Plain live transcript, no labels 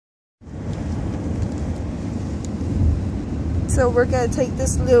So we're gonna take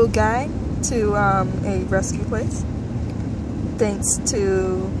this little guy to a rescue place. Thanks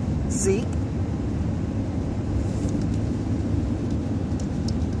to Zeke.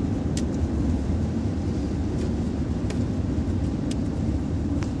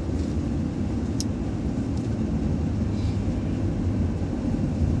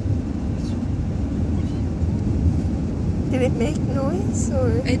 Did it make noise or?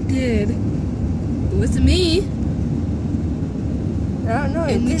 It did. It wasn't me. I don't know.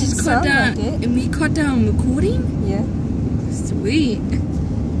 And we just caught that. Like it. And we caught that on recording. Yeah. Sweet.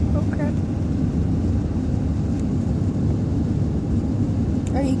 Okay.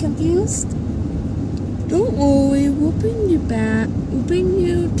 Are you confused? Don't worry. We'll bring you back. We'll bring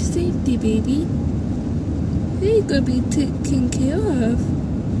you to safety, baby. You're gonna be taken care of.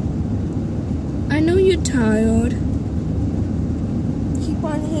 I know you're tired. Keep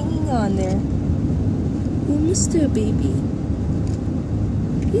on hanging on there. Almost there, baby.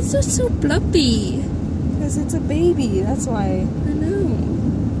 He's just so fluffy. Because it's a baby, that's why. I know.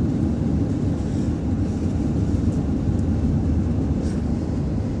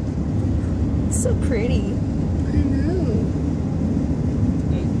 It's so pretty. I know.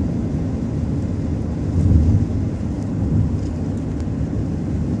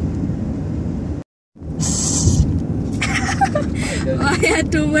 I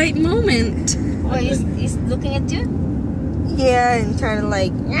had the right moment. Oh, he's looking at you? Yeah, and kind of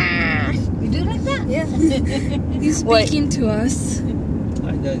like, ah. You do like that? Yeah. He's speaking to us. I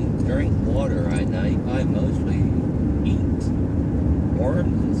don't drink water. I mostly eat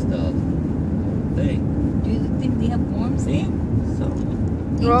worms and stuff. I think. Do you think they have worms there? Eat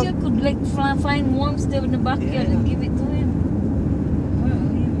some. Well, You could like find worms there in the backyard and give it to him.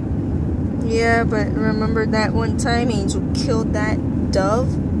 yeah, but remember that one time Angel killed that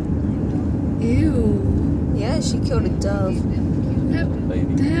dove? Ew. Yeah, she killed a dove.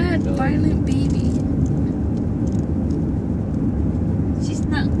 That violent baby. She's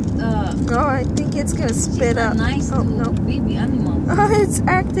not Oh, I think it's gonna spit up. nice Oh, to no. baby animal. Oh, it's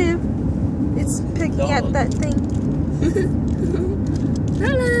active. It's picking at that thing.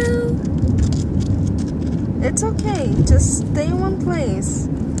 Hello. It's okay. Just stay in one place.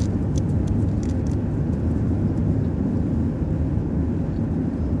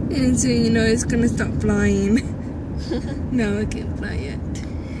 And so you know it's gonna stop flying. No, it can't fly yet.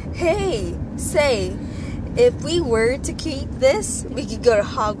 Hey, say, if we were to keep this, we could go to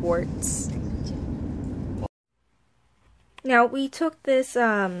Hogwarts. Now, we took this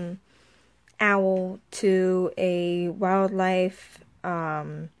owl to a wildlife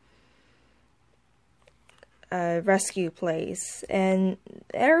rescue place, and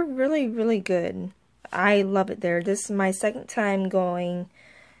they're really, really good. I love it there. This is my second time going.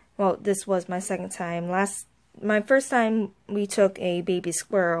 Well, this was my second time. My first time we took a baby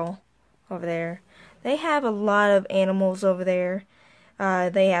squirrel over there. They have a lot of animals over there.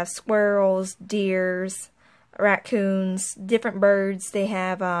 They have squirrels, deers, raccoons, different birds. They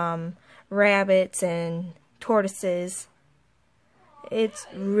have rabbits and tortoises. It's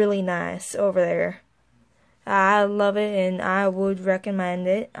really nice over there. I love it and I would recommend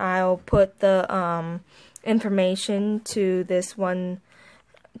it. I'll put the information to this one,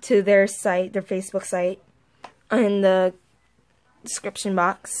 to their site, their Facebook site, in the description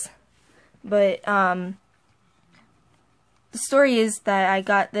box. But the story is that I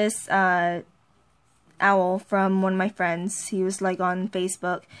got this owl from one of my friends. He was like on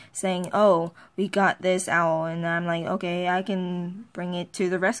Facebook saying, oh, we got this owl, and I'm like, okay, I can bring it to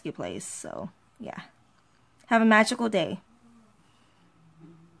the rescue place. So yeah, have a magical day.